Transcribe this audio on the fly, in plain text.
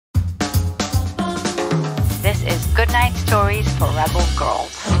Goodnight Stories for Rebel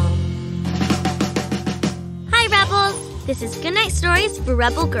Girls. Hi, Rebels! This is Goodnight Stories for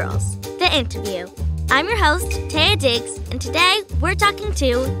Rebel Girls, the interview. I'm your host, Taya Diggs, and today we're talking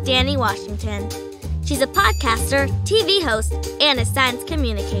to Danni Washington. She's a podcaster, TV host, and a science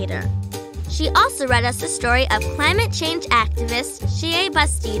communicator. She also read us the story of climate change activist Shea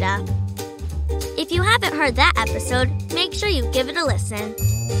Bastida. If you haven't heard that episode, make sure you give it a listen.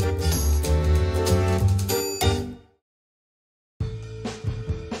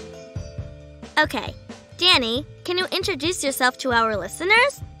 Okay, Danni, can you introduce yourself to our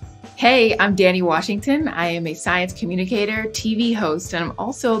listeners? Hey, I'm Danni Washington. I am a science communicator, TV host, and I'm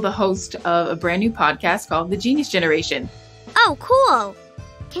also the host of a brand new podcast called The Genius Generation. Oh, cool!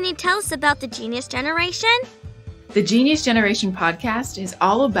 Can you tell us about the Genius Generation? The Genius Generation podcast is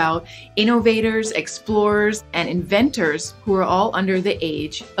all about innovators, explorers, and inventors who are all under the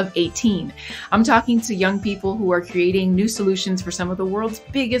age of 18. I'm talking to young people who are creating new solutions for some of the world's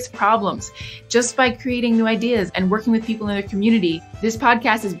biggest problems just by creating new ideas and working with people in their community. This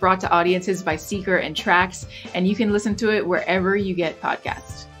podcast is brought to audiences by Seeker and Trax, and you can listen to it wherever you get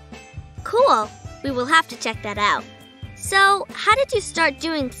podcasts. Cool. We will have to check that out. So, how did you start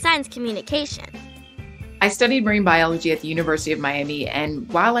doing science communication? I studied marine biology at the University of Miami, and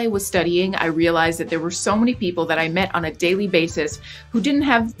while I was studying, I realized that there were so many people that I met on a daily basis who didn't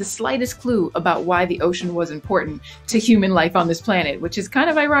have the slightest clue about why the ocean was important to human life on this planet, which is kind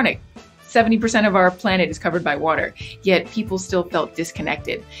of ironic. 70% of our planet is covered by water, yet people still felt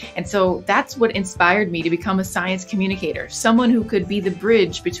disconnected. And so that's what inspired me to become a science communicator, someone who could be the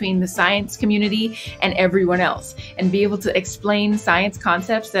bridge between the science community and everyone else, and be able to explain science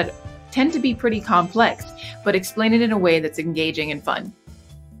concepts that tend to be pretty complex, but explain it in a way that's engaging and fun.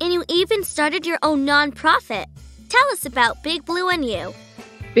 And you even started your own nonprofit. Tell us about Big Blue and You.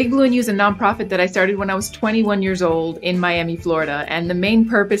 Big Blue and You is a nonprofit that I started when I was 21 years old in Miami, Florida. And the main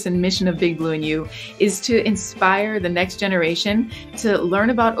purpose and mission of Big Blue and You is to inspire the next generation to learn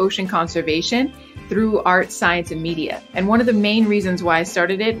about ocean conservation through art, science, and media. And one of the main reasons why I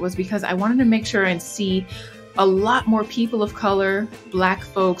started it was because I wanted to make sure and see a lot more people of color, Black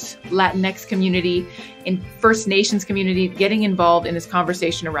folks, Latinx community, and First Nations community getting involved in this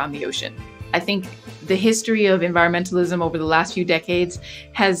conversation around the ocean. I think the history of environmentalism over the last few decades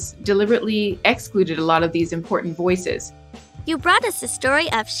has deliberately excluded a lot of these important voices. You brought us the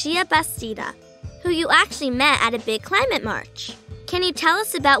story of Shea Bastida, who you actually met at a big climate march. Can you tell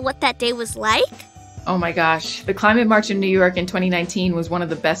us about what that day was like? Oh my gosh, the Climate March in New York in 2019 was one of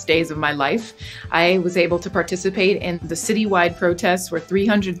the best days of my life. I was able to participate in the citywide protests where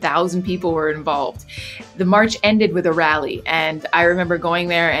 300,000 people were involved. The march ended with a rally, and I remember going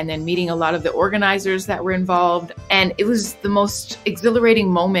there and then meeting a lot of the organizers that were involved. And it was the most exhilarating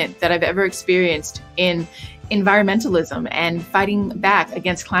moment that I've ever experienced in environmentalism and fighting back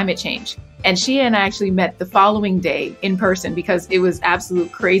against climate change. And she and I actually met the following day in person because it was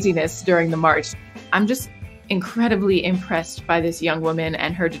absolute craziness during the march. I'm just incredibly impressed by this young woman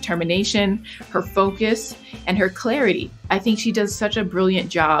and her determination, her focus, and her clarity. I think she does such a brilliant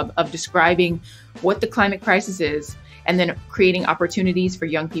job of describing what the climate crisis is and then creating opportunities for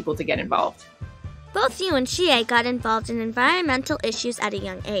young people to get involved. Both you and Shea got involved in environmental issues at a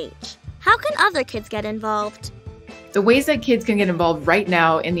young age. How can other kids get involved? The ways that kids can get involved right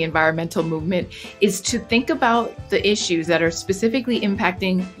now in the environmental movement is to think about the issues that are specifically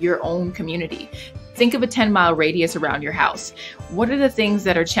impacting your own community. Think of a 10-mile radius around your house. What are the things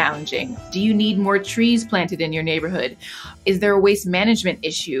that are challenging? Do you need more trees planted in your neighborhood? Is there a waste management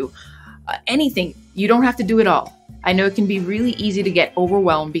issue? Anything. You don't have to do it all. I know it can be really easy to get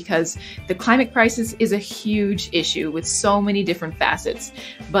overwhelmed because the climate crisis is a huge issue with so many different facets.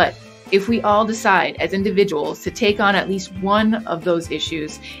 But if we all decide as individuals to take on at least one of those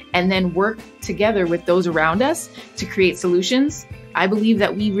issues and then work together with those around us to create solutions, I believe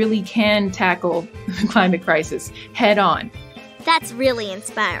that we really can tackle the climate crisis head on. That's really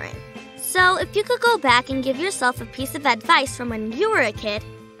inspiring. So if you could go back and give yourself a piece of advice from when you were a kid,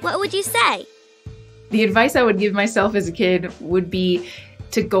 what would you say? The advice I would give myself as a kid would be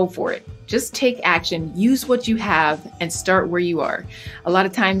to go for it. Just take action, use what you have, and start where you are. A lot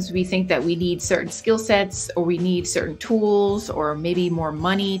of times we think that we need certain skill sets or we need certain tools or maybe more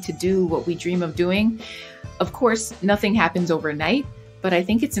money to do what we dream of doing. Of course, nothing happens overnight, but I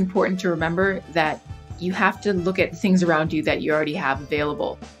think it's important to remember that you have to look at things around you that you already have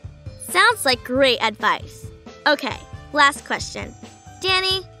available. Sounds like great advice. Okay, last question.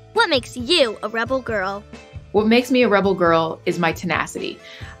 Danni, what makes you a rebel girl? What makes me a rebel girl is my tenacity.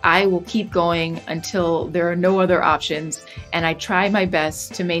 I will keep going until there are no other options, and I try my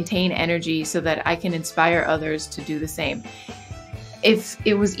best to maintain energy so that I can inspire others to do the same. If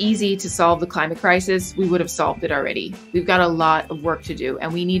it was easy to solve the climate crisis, we would have solved it already. We've got a lot of work to do,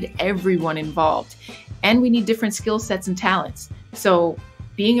 and we need everyone involved. And we need different skill sets and talents. So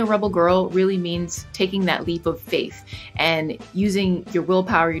being a rebel girl really means taking that leap of faith and using your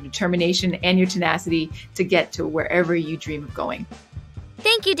willpower, your determination, and your tenacity to get to wherever you dream of going.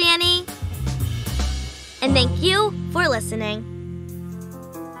 Thank you, Danni. And thank you for listening.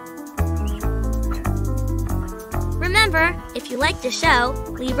 Remember, if you like the show,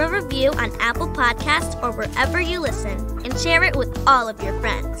 leave a review on Apple Podcasts or wherever you listen, and share it with all of your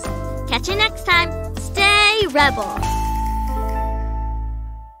friends. Catch you next time. Stay rebel.